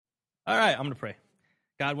All right, I'm going to pray.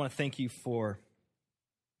 God, I want to thank you for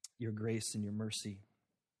your grace and your mercy.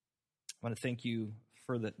 I want to thank you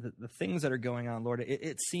for the things that are going on, Lord.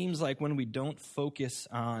 It seems like when we don't focus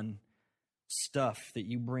on stuff, that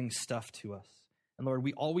you bring stuff to us. And Lord,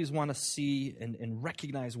 we always want to see and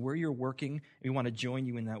recognize where you're working, and we want to join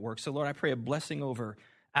you in that work. So Lord, I pray a blessing over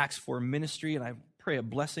Acts 4 ministry, and I pray a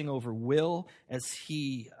blessing over Will as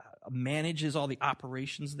he manages all the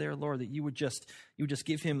operations there, Lord, that you would just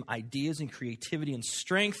give him ideas and creativity and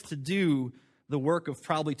strength to do the work of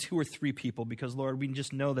probably 2 or 3 people, because, Lord, we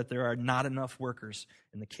just know that there are not enough workers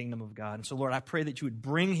in the kingdom of God. And so, Lord, I pray that you would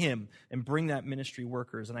bring him and bring that ministry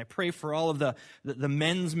workers. And I pray for all of the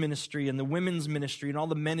men's ministry and the women's ministry and all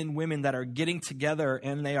the men and women that are getting together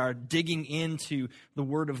and they are digging into the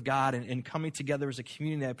Word of God and coming together as a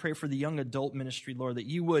community. I pray for the young adult ministry, Lord, that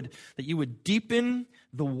you would deepen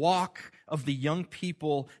the walk of the young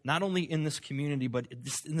people, not only in this community, but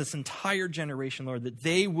in this entire generation, Lord, that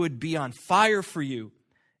they would be on fire for you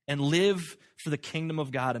and live for the kingdom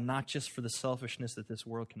of God and not just for the selfishness that this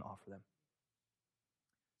world can offer them.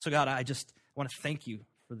 So God, I want to thank you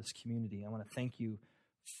for this community. I want to thank you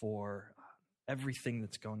for everything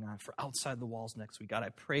that's going on, for outside the walls next week. God, I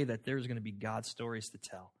pray that there's going to be God stories to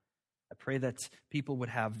tell. I pray that people would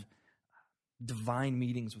have divine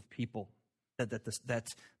meetings with people, that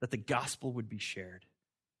the gospel would be shared.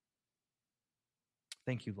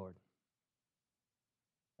 Thank you, Lord.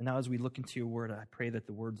 And now as we look into your word, I pray that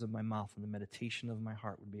the words of my mouth and the meditation of my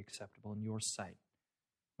heart would be acceptable in your sight,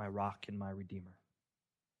 my rock and my redeemer.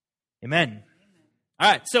 Amen. All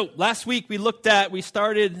right, so last week we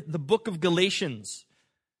started the book of Galatians.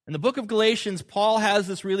 In the book of Galatians, Paul has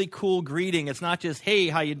this really cool greeting. It's not just, hey,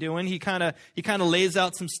 how you doing? He kind of lays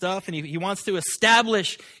out some stuff, and he wants to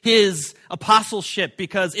establish his apostleship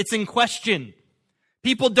because it's in question.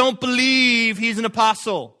 People don't believe he's an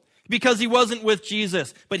apostle because he wasn't with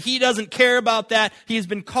Jesus. But he doesn't care about that. He's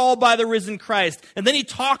been called by the risen Christ. And then he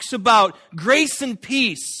talks about grace and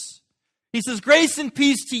peace. He says, grace and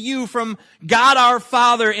peace to you from God our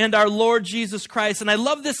Father and our Lord Jesus Christ. And I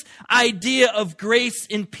love this idea of grace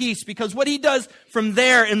and peace, because what he does from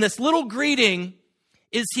there in this little greeting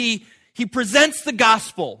is he presents the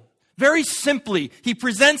gospel. Very simply, he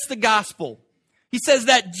presents the gospel. He says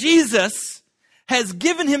that Jesus has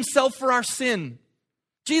given himself for our sin.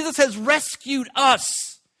 Jesus has rescued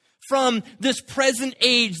us from this present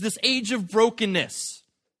age, this age of brokenness.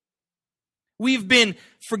 We've been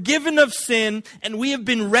forgiven of sin, and we have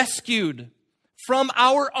been rescued from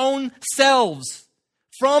our own selves,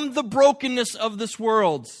 from the brokenness of this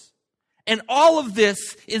world. And all of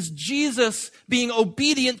this is Jesus being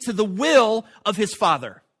obedient to the will of his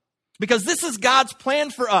Father. Because this is God's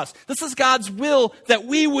plan for us. This is God's will that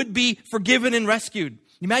we would be forgiven and rescued.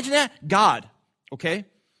 Imagine that? God, okay?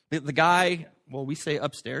 The guy, well, we say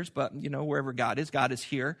upstairs, but wherever God is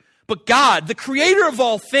here. But God, the creator of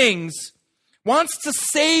all things, wants to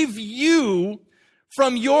save you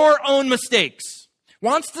from your own mistakes,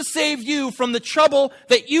 wants to save you from the trouble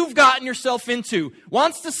that you've gotten yourself into,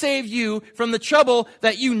 wants to save you from the trouble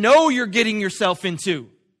that you know you're getting yourself into.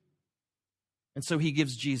 And so he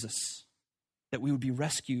gives Jesus, that we would be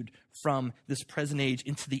rescued from this present age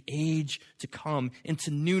into the age to come, into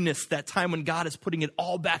newness, that time when God is putting it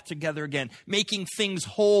all back together again, making things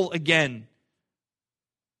whole again,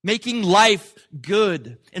 making life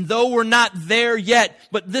good. And though we're not there yet,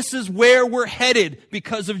 but this is where we're headed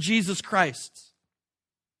because of Jesus Christ.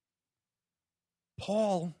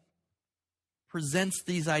 Paul presents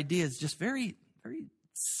these ideas just very, very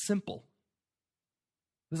simple.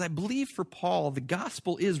 Because I believe for Paul, the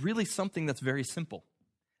gospel is really something that's very simple.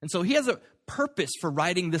 And so he has a purpose for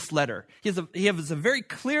writing this letter. He has a very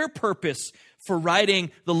clear purpose for writing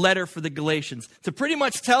the letter for the Galatians. To pretty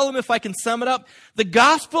much tell them, if I can sum it up, the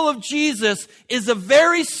gospel of Jesus is a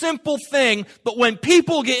very simple thing, but when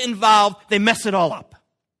people get involved, they mess it all up.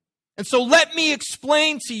 And so let me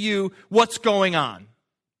explain to you what's going on.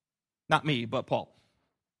 Not me, but Paul.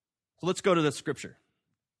 So let's go to the scripture.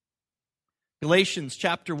 Galatians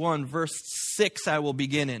chapter 1, verse 6, I will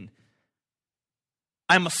begin in.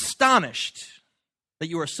 I'm astonished that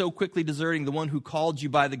you are so quickly deserting the one who called you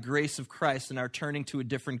by the grace of Christ and are turning to a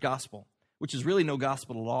different gospel, which is really no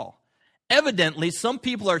gospel at all. Evidently, some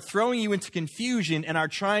people are throwing you into confusion and are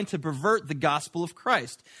trying to pervert the gospel of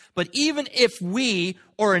Christ. But even if we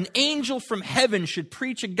or an angel from heaven should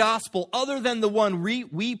preach a gospel other than the one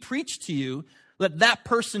we preach to you, let that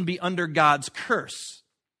person be under God's curse.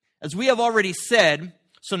 As we have already said,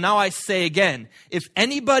 so now I say again, if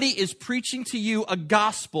anybody is preaching to you a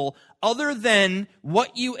gospel other than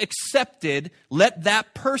what you accepted, let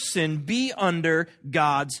that person be under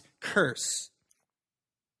God's curse.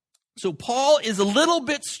 So Paul is a little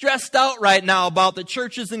bit stressed out right now about the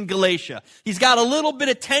churches in Galatia. He's got a little bit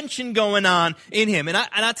of tension going on in him. And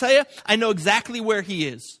I tell you, I know exactly where he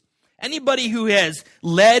is. Anybody who has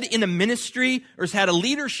led in a ministry or has had a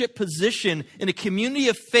leadership position in a community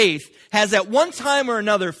of faith has at one time or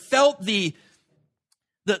another felt the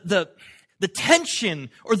tension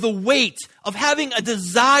or the weight of having a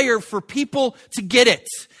desire for people to get it,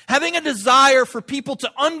 having a desire for people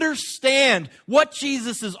to understand what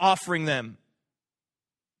Jesus is offering them.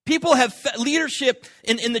 People have, leadership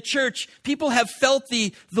in the church, people have felt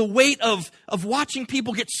the weight of watching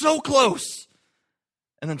people get so close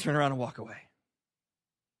and then turn around and walk away.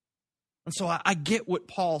 And so I get what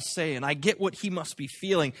Paul's saying. I get what he must be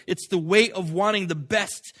feeling. It's the weight of wanting the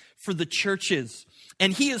best for the churches.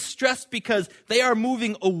 And he is stressed because they are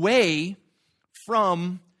moving away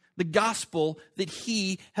from the gospel that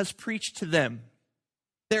he has preached to them.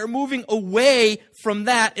 They're moving away from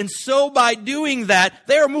that. And so by doing that,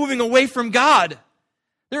 they are moving away from God.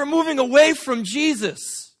 They're moving away from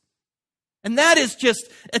Jesus. And that is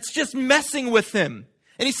it's just messing with him.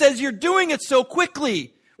 And he says, you're doing it so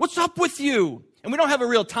quickly. What's up with you? And we don't have a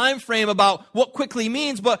real time frame about what quickly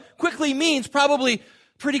means, but quickly means probably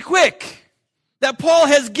pretty quick. That Paul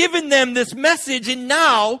has given them this message, and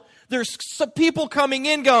now there's some people coming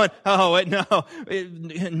in going, no.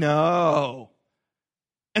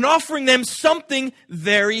 And offering them something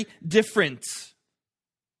very different.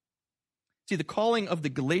 See, the calling of the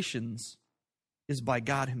Galatians is by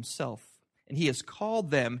God himself. And he has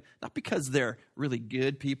called them, not because they're really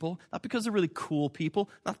good people, not because they're really cool people,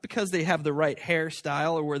 not because they have the right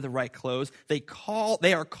hairstyle or wear the right clothes. They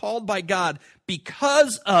are called by God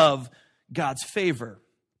because of God's favor,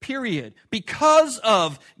 period. Because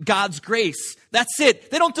of God's grace. That's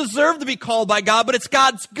it. They don't deserve to be called by God, but it's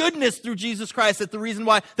God's goodness through Jesus Christ that's the reason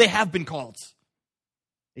why they have been called.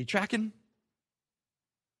 Are you tracking?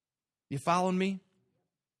 You following me?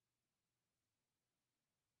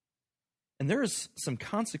 And there is some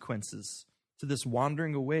consequences to this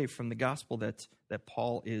wandering away from the gospel that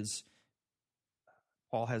Paul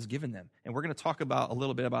has given them. And we're going to talk about a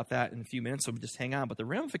little bit about that in a few minutes, so just hang on. But the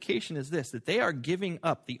ramification is this, that they are giving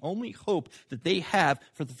up the only hope that they have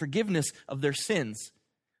for the forgiveness of their sins.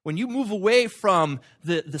 When you move away from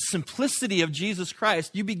the simplicity of Jesus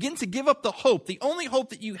Christ, you begin to give up the hope, the only hope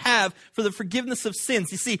that you have for the forgiveness of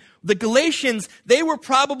sins. You see, the Galatians, they were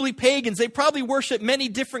probably pagans. They probably worshiped many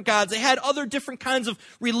different gods. They had other different kinds of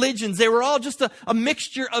religions. They were all just a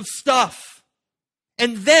mixture of stuff.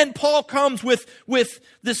 And then Paul comes with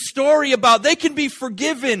this story about they can be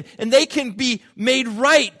forgiven and they can be made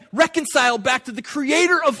right, reconciled back to the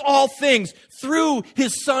Creator of all things through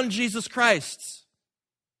His Son, Jesus Christ.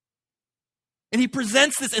 And he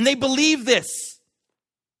presents this, and they believe this.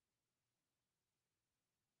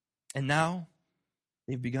 And now,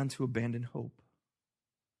 they've begun to abandon hope.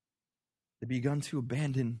 They've begun to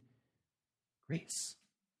abandon grace.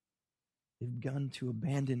 They've begun to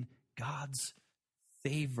abandon God's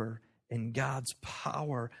favor and God's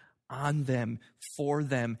power on them, for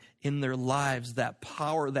them, in their lives, that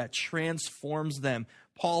power that transforms them.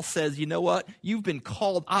 Paul says, you know what? You've been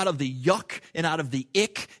called out of the yuck and out of the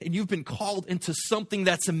ick, and you've been called into something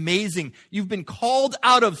that's amazing. You've been called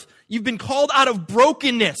out of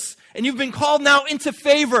brokenness, and you've been called now into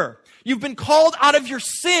favor. You've been called out of your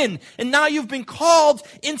sin, and now you've been called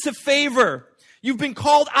into favor. You've been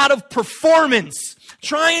called out of performance,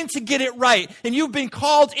 trying to get it right, and you've been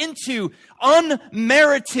called into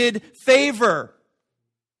unmerited favor.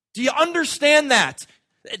 Do you understand that?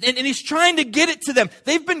 And he's trying to get it to them.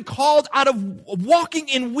 They've been called out of walking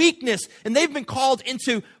in weakness, and they've been called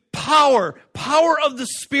into power of the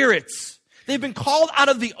spirits. They've been called out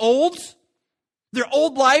of their old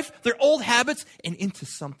life, their old habits, and into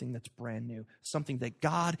something that's brand new, something that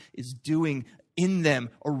God is doing in them,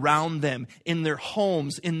 around them, in their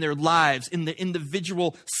homes, in their lives, in the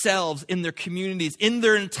individual selves, in their communities, in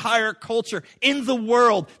their entire culture, in the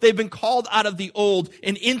world. They've been called out of the old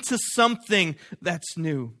and into something that's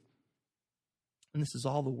new. And this is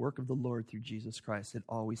all the work of the Lord through Jesus Christ. It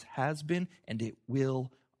always has been, and it will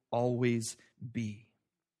always be.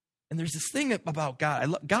 And there's this thing about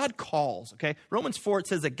God. God calls, okay? Romans 4, it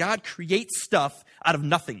says that God creates stuff out of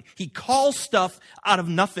nothing. He calls stuff out of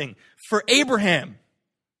nothing. For Abraham,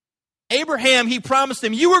 he promised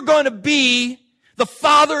him, you are going to be the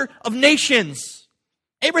father of nations.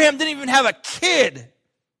 Abraham didn't even have a kid.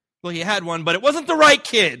 Well, he had one, but it wasn't the right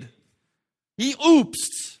kid. He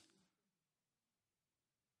oopsed.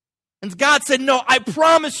 And God said, no, I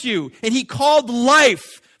promise you. And he called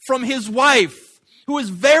life from his wife, who was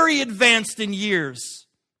very advanced in years,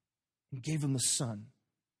 and gave him the son.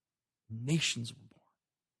 Nations were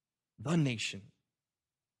born. The nation.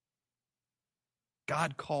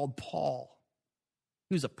 God called Paul,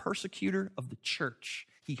 he was a persecutor of the church.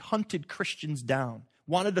 He hunted Christians down,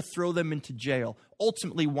 wanted to throw them into jail,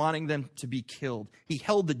 ultimately wanting them to be killed. He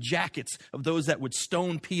held the jackets of those that would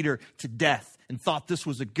stone Peter to death and thought this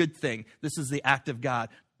was a good thing. This is the act of God.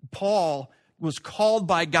 Paul was called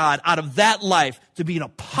by God out of that life to be an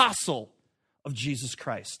apostle of Jesus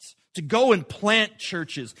Christ, to go and plant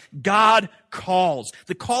churches. God calls.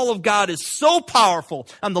 The call of God is so powerful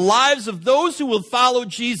on the lives of those who will follow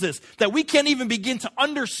Jesus that we can't even begin to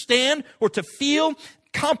understand or to feel,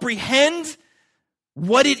 comprehend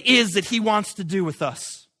what it is that he wants to do with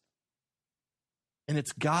us. And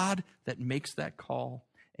it's God that makes that call,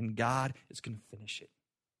 and God is going to finish it.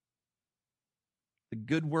 The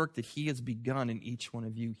good work that he has begun in each one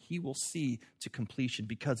of you, he will see to completion,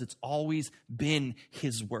 because it's always been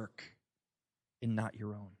his work and not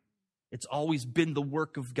your own. It's always been the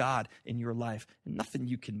work of God in your life, and nothing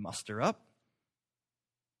you can muster up.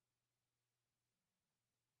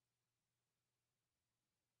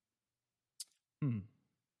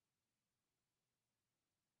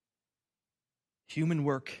 Human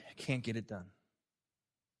work can't get it done.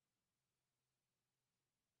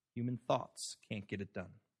 Human thoughts can't get it done.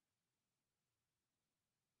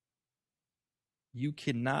 You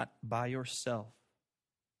cannot by yourself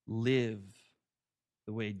live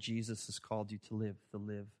the way Jesus has called you to live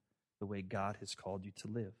the way God has called you to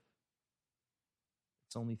live.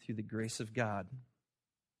 It's only through the grace of God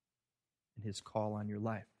and his call on your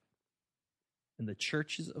life. And the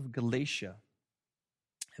churches of Galatia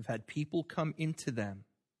have had people come into them,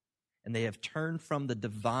 and they have turned from the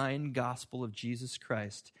divine gospel of Jesus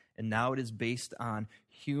Christ, and now it is based on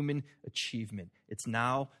human achievement. It's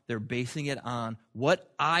now they're basing it on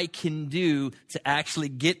what I can do to actually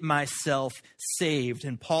get myself saved.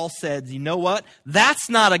 And Paul said, you know what? That's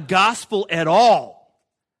not a gospel at all.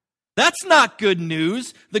 That's not good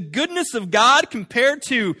news. The goodness of God compared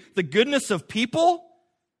to the goodness of people?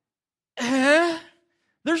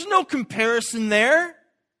 There's no comparison there.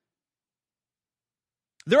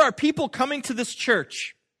 There are people coming to this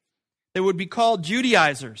church that would be called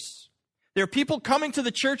Judaizers. There are people coming to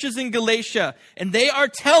the churches in Galatia, and they are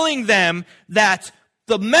telling them that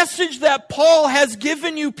the message that Paul has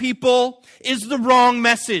given you people is the wrong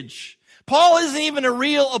message. Paul isn't even a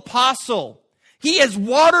real apostle. He has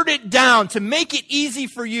watered it down to make it easy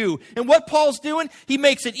for you. And what Paul's doing, he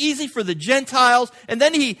makes it easy for the Gentiles, and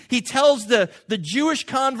then he tells the Jewish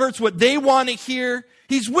converts what they want to hear.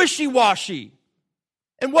 He's wishy-washy.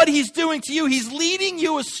 And what he's doing to you, he's leading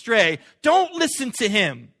you astray. Don't listen to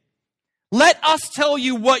him. Let us tell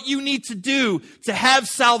you what you need to do to have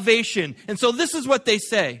salvation. And so this is what they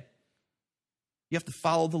say. You have to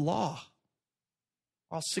follow the law.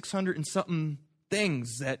 All 600 and something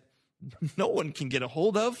things that no one can get a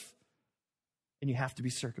hold of. And you have to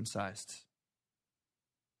be circumcised.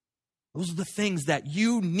 Those are the things that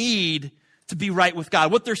you need to be right with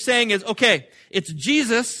God. What they're saying is, okay, it's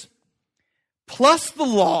Jesus plus the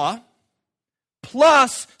law,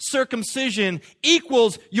 plus circumcision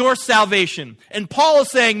equals your salvation. And Paul is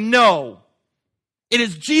saying, no. It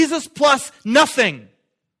is Jesus plus nothing.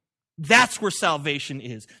 That's where salvation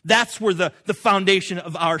is. That's where the foundation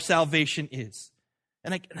of our salvation is.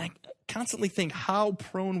 And I constantly think how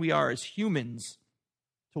prone we are as humans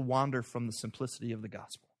to wander from the simplicity of the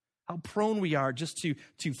gospel. How prone we are just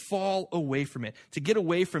to fall away from it, to get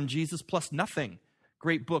away from Jesus plus nothing.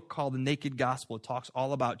 Great book called The Naked Gospel. It talks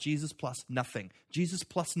all about Jesus plus nothing. Jesus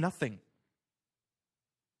plus nothing.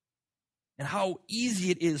 And how easy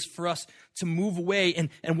it is for us to move away.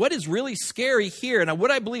 And what is really scary here, and what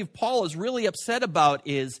I believe Paul is really upset about,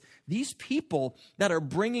 is these people that are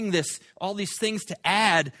bringing all these things to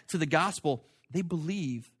add to the gospel, they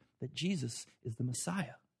believe that Jesus is the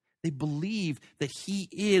Messiah. They believe that he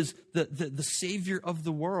is the Savior of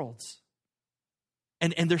the world.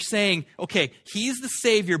 And they're saying, okay, he's the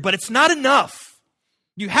Savior, but it's not enough.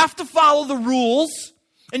 You have to follow the rules,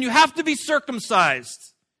 and you have to be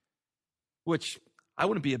circumcised, which I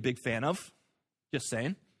wouldn't be a big fan of. Just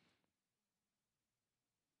saying.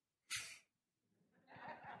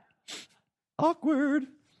 Awkward.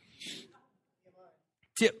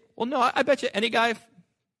 Well, no, I bet you any guy.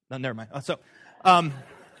 No, never mind.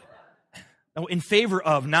 In favor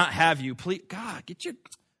of not have you, please. God, get your.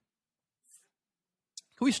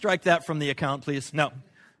 Can we strike that from the account, please? No.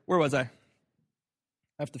 Where was I? I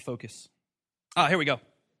have to focus. Here we go.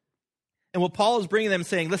 And what Paul is bringing them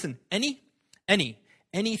saying, listen, any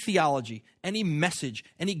theology, any message,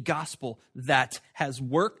 any gospel that has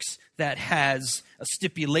works, that has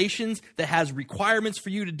stipulations, that has requirements for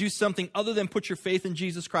you to do something other than put your faith in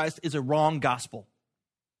Jesus Christ is a wrong gospel.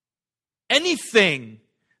 Anything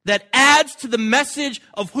that adds to the message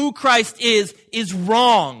of who Christ is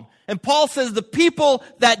wrong. And Paul says the people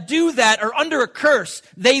that do that are under a curse.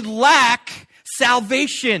 They lack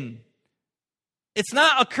salvation. It's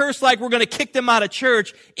not a curse like we're going to kick them out of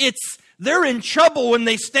church. It's they're in trouble when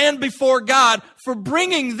they stand before God for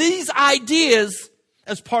bringing these ideas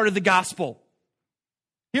as part of the gospel.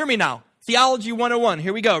 Hear me now. Theology 101.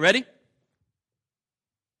 Here we go. Ready?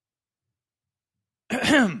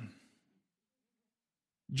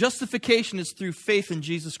 Justification is through faith in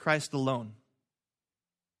Jesus Christ alone.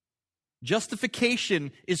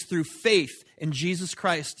 Justification is through faith in Jesus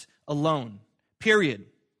Christ alone. Period.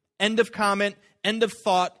 End of comment, end of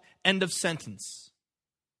thought, end of sentence.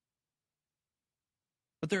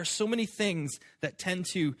 But there are so many things that tend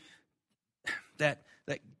to, that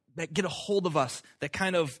get a hold of us, that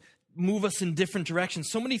kind of move us in different directions.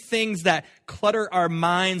 So many things that clutter our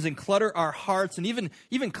minds and clutter our hearts and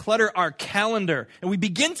even clutter our calendar. And we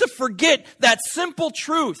begin to forget that simple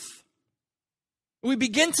truth. We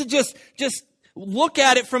begin to just look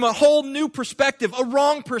at it from a whole new perspective, a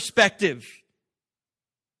wrong perspective.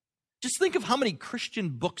 Just think of how many Christian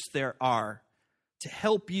books there are to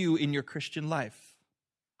help you in your Christian life.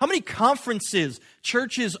 How many conferences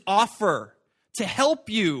churches offer to help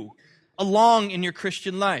you along in your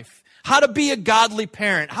Christian life. How to be a godly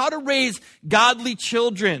parent, how to raise godly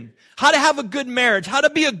children, how to have a good marriage, how to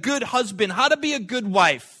be a good husband, how to be a good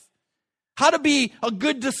wife, how to be a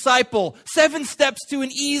good disciple, 7 steps to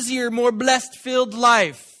an easier, more blessed filled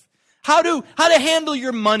life. How to handle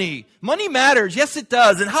your money. Money matters. Yes, it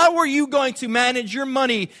does. And how are you going to manage your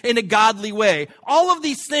money in a godly way? All of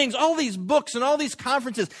these things, all these books and all these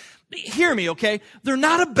conferences, hear me, okay? They're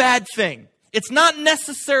not a bad thing. It's not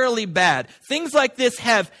necessarily bad. Things like this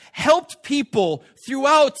have helped people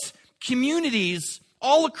throughout communities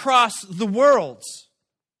all across the world.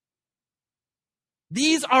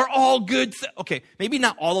 These are all good. Okay, maybe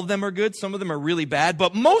not all of them are good. Some of them are really bad,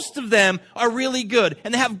 but most of them are really good.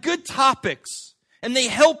 And they have good topics, and they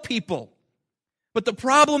help people. But the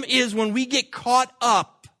problem is when we get caught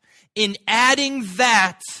up in adding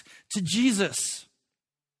that to Jesus.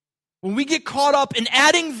 When we get caught up in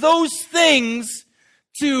adding those things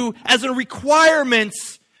as a requirement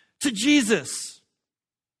to Jesus.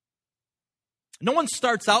 No one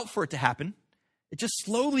starts out for it to happen. It just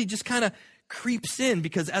slowly just kind of creeps in,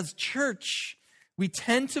 because as church, we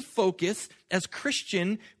tend to focus, as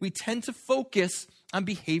Christian, we tend to focus on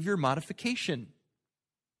behavior modification.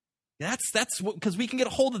 That's what, because we can get a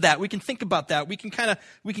hold of that. We can think about that. We can kind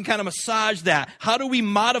of massage that. How do we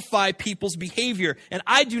modify people's behavior? And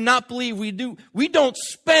I do not believe we do. We don't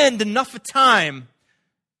spend enough time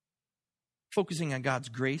focusing on God's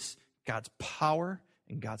grace, God's power,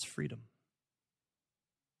 and God's freedom.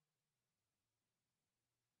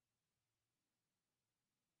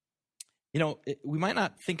 You know, we might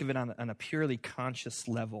not think of it on a purely conscious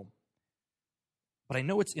level, but I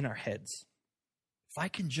know it's in our heads. If I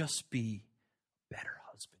can just be a better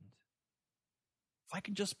husband, if I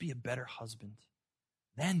can just be a better husband,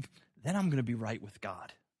 then I'm going to be right with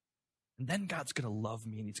God. And then God's going to love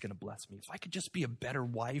me and he's going to bless me. If I could just be a better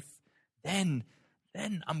wife, then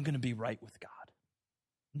I'm going to be right with God.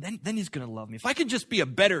 Then he's going to love me. If I could just be a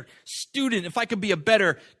better student, if I could be a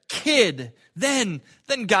better kid, then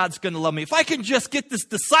God's going to love me. If I can just get this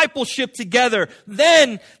discipleship together,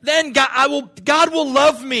 then God will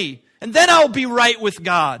love me, and then I'll be right with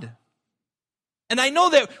God. And I know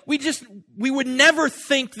that we would never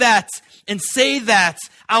think that and say that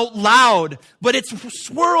out loud, but it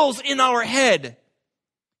swirls in our head,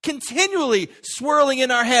 continually swirling in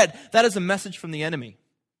our head. That is a message from the enemy.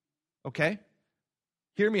 Okay?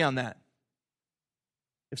 Hear me on that.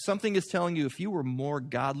 If something is telling you if you were more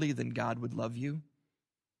godly, then God would love you,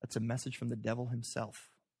 that's a message from the devil himself.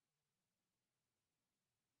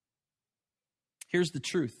 Here's the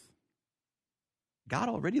truth. God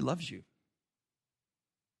already loves you.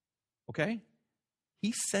 Okay?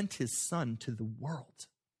 He sent his son to the world.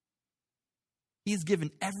 He's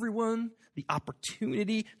given everyone the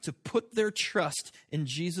opportunity to put their trust in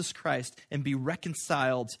Jesus Christ and be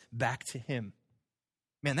reconciled back to him.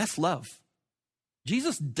 Man, that's love.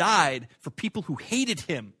 Jesus died for people who hated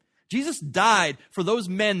him. Jesus died for those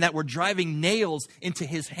men that were driving nails into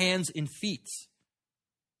his hands and feet.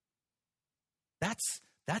 That's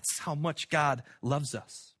how much God loves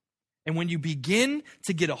us. And when you begin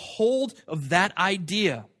to get a hold of that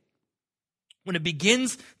idea, when it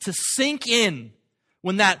begins to sink in,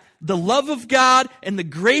 when the love of God and the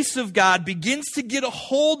grace of God begins to get a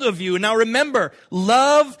hold of you. Now remember,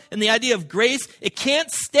 love and the idea of grace, it can't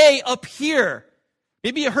stay up here.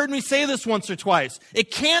 Maybe you heard me say this once or twice. It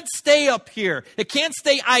can't stay up here. It can't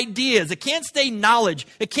stay ideas. It can't stay knowledge.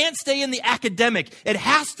 It can't stay in the academic. It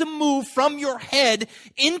has to move from your head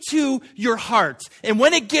into your heart. And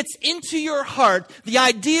when it gets into your heart, the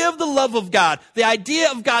idea of the love of God, the idea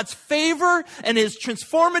of God's favor and His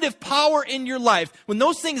transformative power in your life, when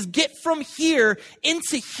those things get from here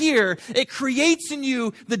into here, it creates in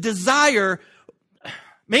you the desire,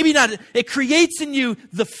 maybe not, it creates in you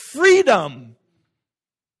the freedom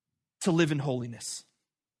to live in holiness.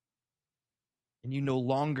 And you no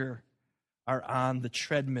longer are on the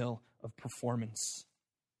treadmill of performance.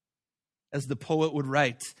 As the poet would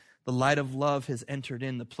write, the light of love has entered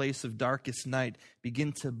in the place of darkest night.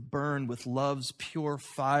 Begin to burn with love's pure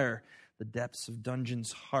fire the depths of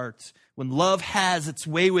dungeon's heart. When love has its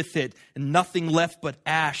way with it and nothing left but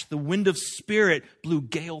ash, the wind of spirit blew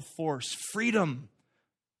gale force, freedom,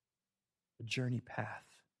 the journey path.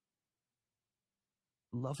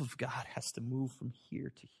 The love of God has to move from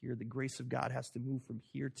here to here. The grace of God has to move from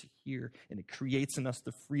here to here. And it creates in us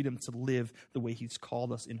the freedom to live the way He's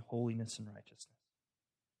called us in holiness and righteousness.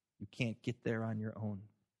 You can't get there on your own.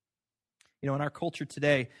 You know, in our culture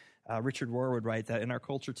today, Richard Rohr would write that in our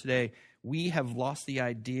culture today, we have lost the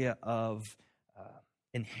idea of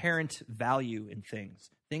inherent value in things.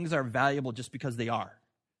 Things are valuable just because they are.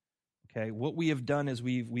 Okay, what we have done is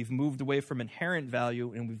we've moved away from inherent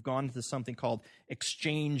value and we've gone to something called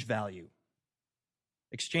exchange value.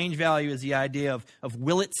 Exchange value is the idea of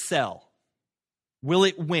will it sell? Will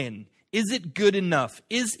it win? Is it good enough?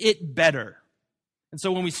 Is it better? And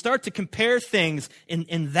so when we start to compare things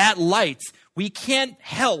in that light, we can't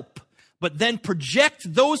help but then project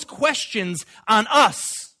those questions on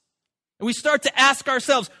us. And we start to ask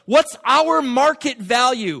ourselves, what's our market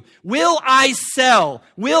value? Will I sell?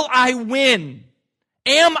 Will I win?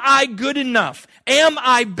 Am I good enough? Am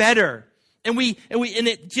I better? And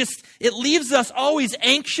it leaves us always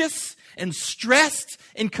anxious and stressed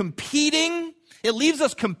and competing. It leaves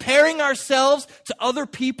us comparing ourselves to other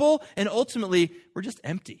people, and ultimately, we're just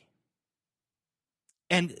empty.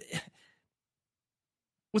 And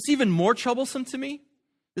what's even more troublesome to me,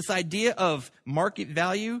 this idea of market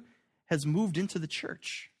value has moved into the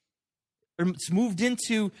church. It's moved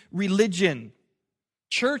into religion.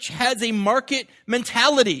 Church has a market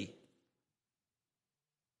mentality.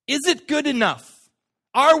 Is it good enough?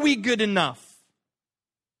 Are we good enough?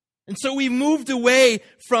 And so we moved away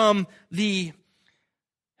from the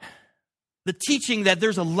teaching that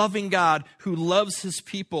there's a loving God who loves His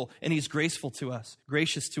people and He's graceful to us,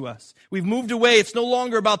 gracious to us. We've moved away. It's no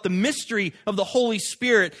longer about the mystery of the Holy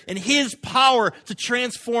Spirit and His power to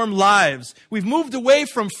transform lives. We've moved away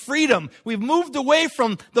from freedom. We've moved away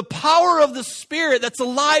from the power of the Spirit that's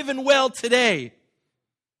alive and well today.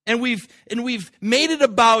 And we've made it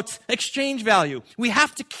about exchange value. We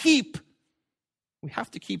have to keep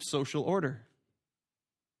social order.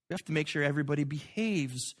 We have to make sure everybody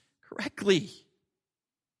behaves correctly.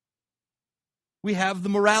 We have the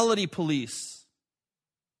morality police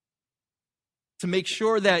to make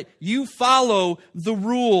sure that you follow the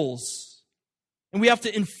rules. And we have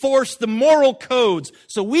to enforce the moral codes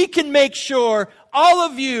so we can make sure all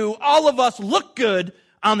of us look good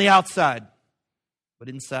on the outside. But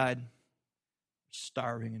inside, we're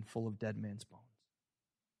starving and full of dead man's bones.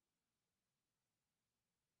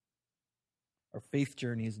 Our faith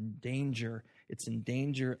journey is in danger. It's in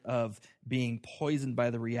danger of being poisoned by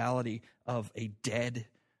the reality of a dead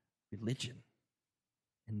religion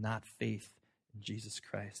and not faith in Jesus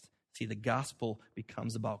Christ. See, the gospel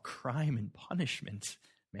becomes about crime and punishment.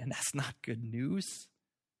 Man, that's not good news.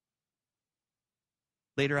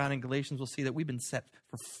 Later on in Galatians, we'll see that we've been set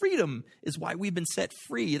for freedom is why we've been set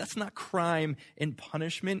free. That's not crime and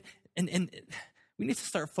punishment. And we need to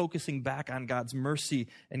start focusing back on God's mercy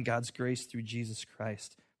and God's grace through Jesus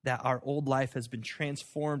Christ, that our old life has been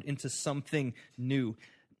transformed into something new.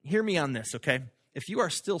 Hear me on this, okay? If you are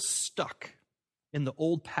still stuck in the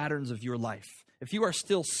old patterns of your life, if you are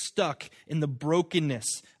still stuck in the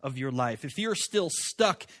brokenness of your life, if you're still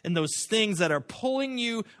stuck in those things that are pulling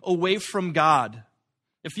you away from God,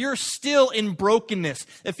 if you're still in brokenness,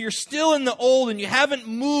 if you're still in the old and you haven't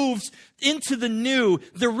moved into the new,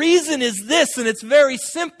 the reason is this, and it's very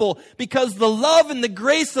simple, because the love and the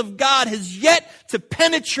grace of God has yet to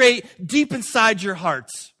penetrate deep inside your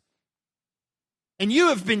hearts. And you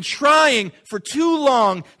have been trying for too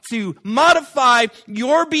long to modify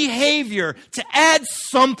your behavior, to add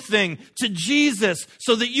something to Jesus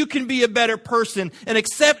so that you can be a better person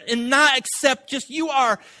and not accept just you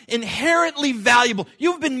are inherently valuable.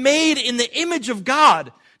 You've been made in the image of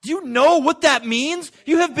God. Do you know what that means?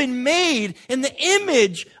 You have been made in the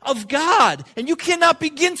image of God, and you cannot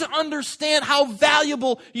begin to understand how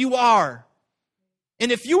valuable you are.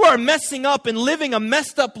 And if you are messing up and living a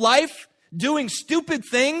messed up life, doing stupid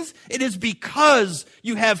things, it is because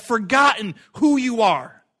you have forgotten who you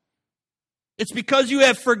are. It's because you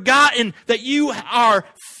have forgotten that you are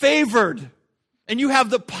favored and you have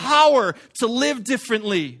the power to live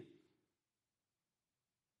differently.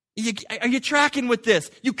 Are you tracking with this?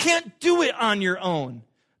 You can't do it on your own.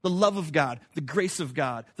 The love of God, the grace of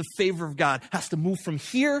God, the favor of God has to move from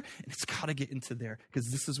here, and it's got to get into there, because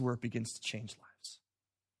this is where it begins to change lives.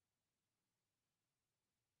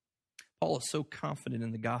 Paul is so confident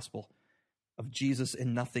in the gospel of Jesus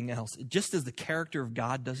and nothing else. Just as the character of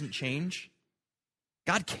God doesn't change,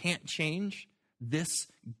 God can't change. This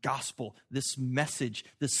gospel, this message,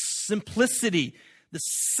 this simplicity, this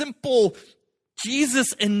simple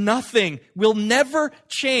Jesus and nothing will never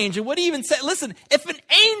change. And what he even said, listen, if an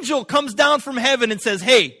angel comes down from heaven and says,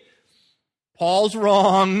 hey, Paul's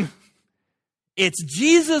wrong, it's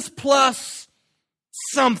Jesus plus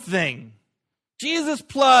something. Jesus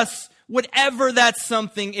plus whatever that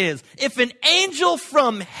something is. If an angel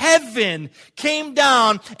from heaven came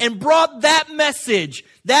down and brought that message,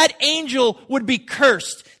 that angel would be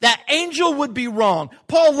cursed. That angel would be wrong.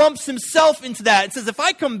 Paul lumps himself into that and says, if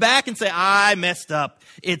I come back and say, I messed up,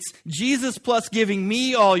 it's Jesus plus giving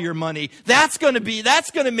me all your money, that's going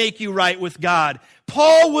to make you right with God.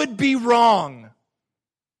 Paul would be wrong.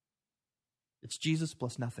 It's Jesus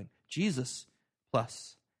plus nothing. Jesus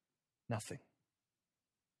plus nothing.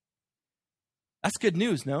 That's good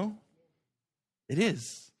news, no? It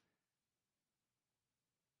is.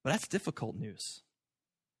 But that's difficult news.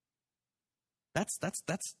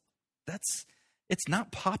 It's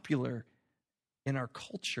not popular in our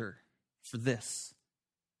culture for this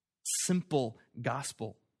simple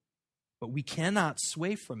gospel. But we cannot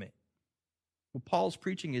sway from it. What Paul's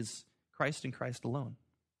preaching is Christ and Christ alone.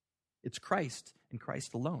 It's Christ and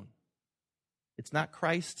Christ alone. It's not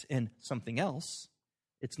Christ and something else.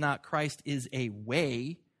 It's not Christ is a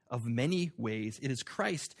way of many ways. It is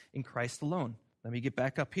Christ and Christ alone. Let me get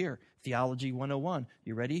back up here. Theology 101.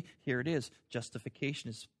 You ready? Here it is.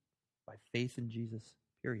 Justification is by faith in Jesus,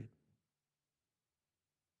 period.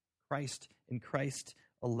 Christ and Christ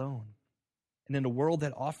alone. And in a world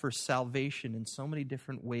that offers salvation in so many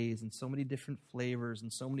different ways, and so many different flavors,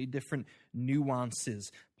 and so many different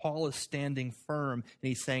nuances, Paul is standing firm, and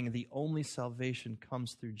he's saying the only salvation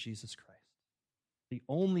comes through Jesus Christ. The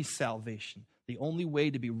only salvation, the only way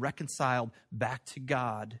to be reconciled back to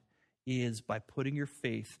God is by putting your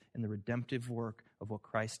faith in the redemptive work of what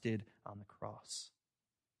Christ did on the cross.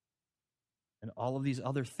 And all of these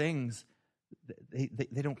other things,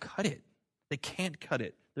 they don't cut it. They can't cut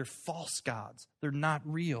it. They're false gods. They're not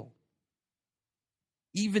real.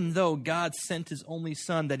 Even though God sent his only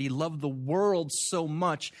son, that he loved the world so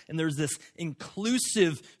much, and there's this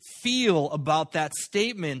inclusive feel about that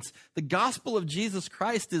statement, the gospel of Jesus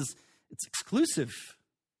Christ it's exclusive.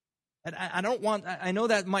 And I know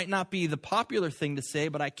that might not be the popular thing to say,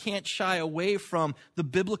 but I can't shy away from the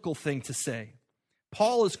biblical thing to say.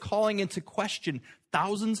 Paul is calling into question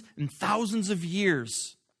thousands and thousands of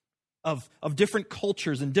years of different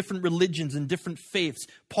cultures and different religions and different faiths.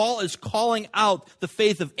 Paul is calling out the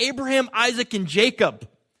faith of Abraham, Isaac, and Jacob.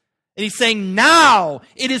 And he's saying, now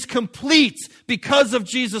it is complete because of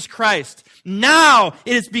Jesus Christ. Now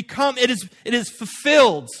it is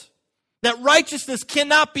fulfilled. That righteousness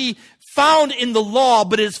cannot be found in the law,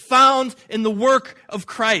 but is found in the work of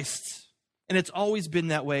Christ. And it's always been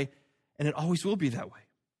that way, and it always will be that way.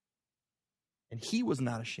 And he was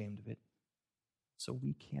not ashamed of it. So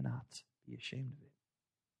we cannot be ashamed of it.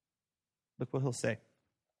 Look what he'll say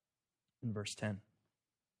in verse 10.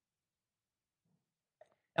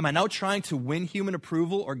 Am I now trying to win human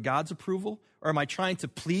approval or God's approval? Or am I trying to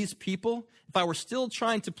please people? If I were still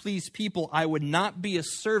trying to please people, I would not be a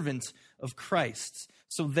servant of Christ.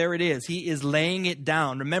 So there it is. He is laying it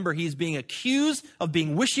down. Remember, he's being accused of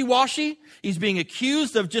being wishy-washy. He's being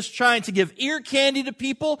accused of just trying to give ear candy to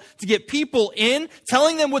people, to get people in,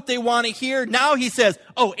 telling them what they want to hear. Now he says,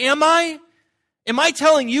 oh, am I? Am I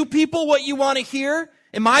telling you people what you want to hear?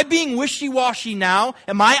 Am I being wishy-washy now?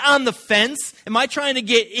 Am I on the fence? Am I trying to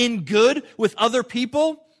get in good with other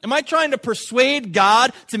people? Am I trying to persuade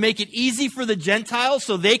God to make it easy for the Gentiles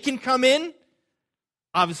so they can come in?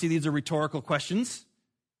 Obviously, these are rhetorical questions.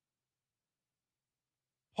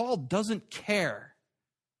 Paul doesn't care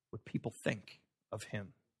what people think of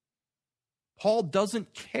him. Paul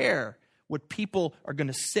doesn't care what people are going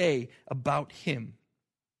to say about him.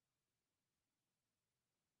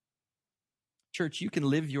 Church, you can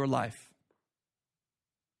live your life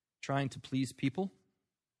trying to please people,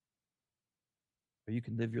 or you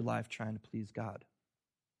can live your life trying to please God.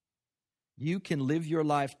 You can live your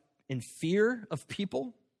life in fear of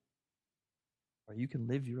people, or you can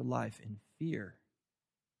live your life in fear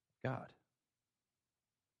of God.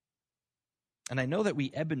 And I know that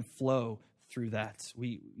we ebb and flow through that.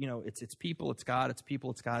 It's people, it's God, it's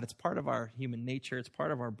people, it's God. It's part of our human nature. It's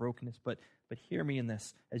part of our brokenness. But hear me in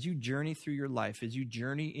this. As you journey through your life, as you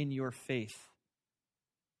journey in your faith,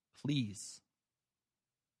 please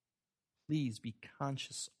be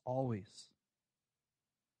conscious always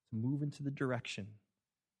to move into the direction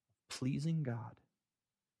of pleasing God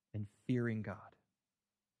and fearing God.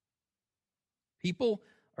 People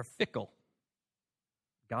are fickle.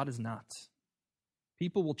 God is not.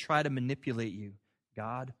 People will try to manipulate you.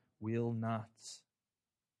 God will not.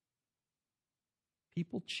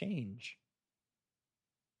 People change.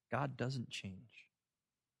 God doesn't change.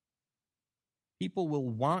 People will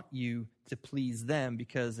want you to please them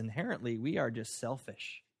because inherently we are just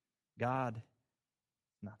selfish. God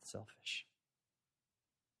is not selfish.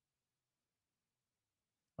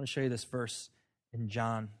 I want to show you this verse in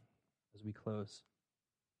John as we close.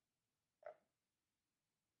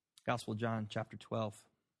 Gospel of John, chapter 12.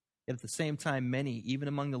 Yet at the same time, many, even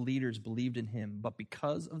among the leaders, believed in him. But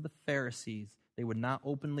because of the Pharisees, they would not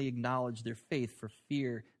openly acknowledge their faith for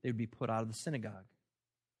fear they would be put out of the synagogue.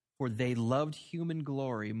 For they loved human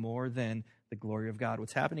glory more than the glory of God.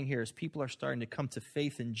 What's happening here is people are starting to come to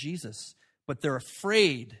faith in Jesus, but they're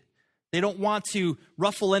afraid. They don't want to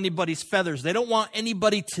ruffle anybody's feathers. They don't want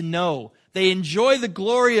anybody to know. They enjoy the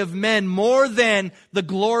glory of men more than the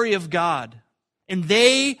glory of God. And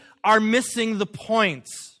they are missing the point.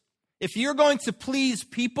 If you're going to please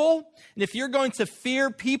people, and if you're going to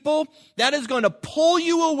fear people, that is going to pull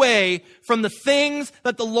you away from the things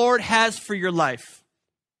that the Lord has for your life.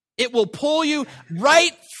 It will pull you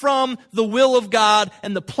right from the will of God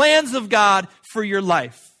and the plans of God for your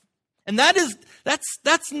life. And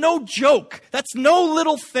that's no joke. That's no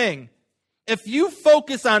little thing. If you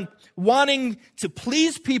focus on wanting to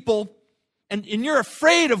please people, and you're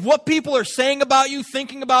afraid of what people are saying about you,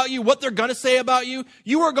 thinking about you, what they're going to say about you,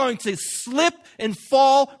 you are going to slip and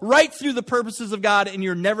fall right through the purposes of God, and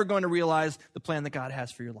you're never going to realize the plan that God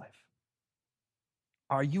has for your life.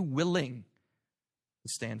 Are you willing to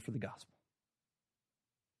stand for the gospel?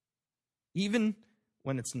 Even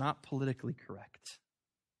when it's not politically correct.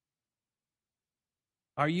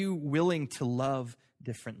 Are you willing to love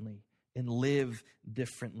differently and live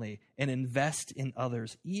differently and invest in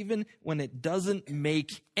others, even when it doesn't make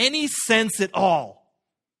any sense at all,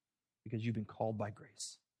 because you've been called by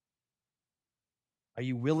grace? Are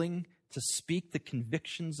you willing to speak the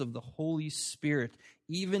convictions of the Holy Spirit,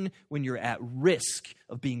 even when you're at risk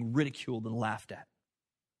of being ridiculed and laughed at?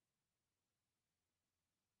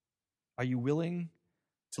 Are you willing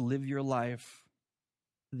to live your life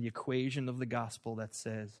to the equation of the gospel that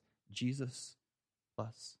says Jesus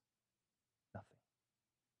plus nothing?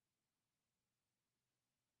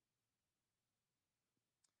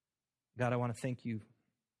 God, I want to thank you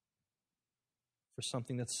for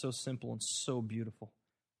something that's so simple and so beautiful.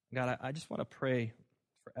 God, I just want to pray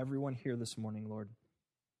for everyone here this morning, Lord.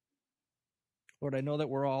 Lord, I know that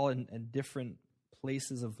we're all in different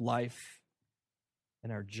places of life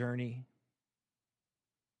in our journey.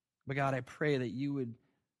 But God, I pray that you would,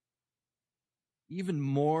 even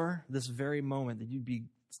more this very moment, that you'd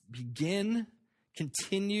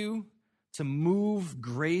continue to move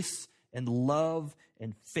grace and love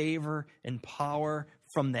and favor and power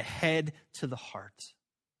from the head to the heart.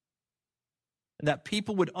 And that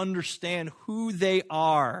people would understand who they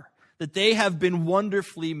are, that they have been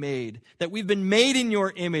wonderfully made, that we've been made in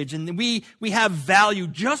your image, and we have value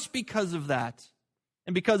just because of that.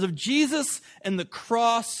 And because of Jesus and the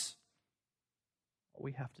cross, all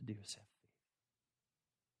we have to do is have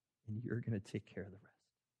faith. And you're going to take care of the rest.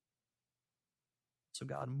 So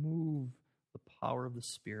God, move the power of the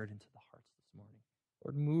Spirit into the hearts this morning.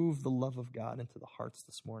 Lord, move the love of God into the hearts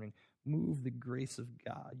this morning. Move the grace of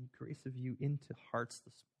God, grace of you into hearts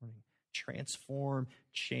this morning. Transform,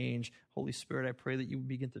 change. Holy Spirit, I pray that you would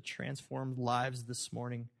begin to transform lives this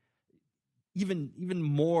morning. Even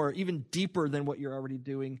more, even deeper than what you're already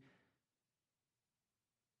doing.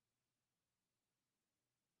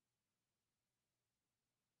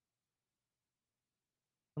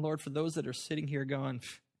 And Lord, for those that are sitting here going,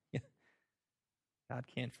 God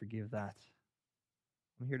can't forgive that,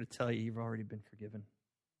 I'm here to tell you, you've already been forgiven.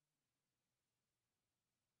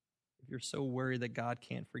 If you're so worried that God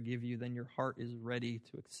can't forgive you, then your heart is ready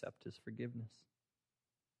to accept his forgiveness.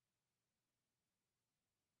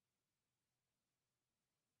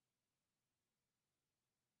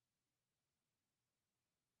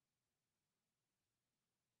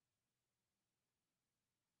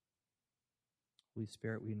 Holy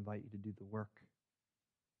Spirit, we invite you to do the work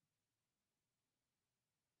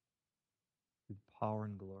through the power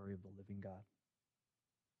and glory of the living God.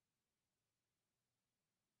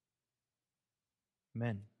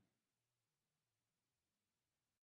 Amen.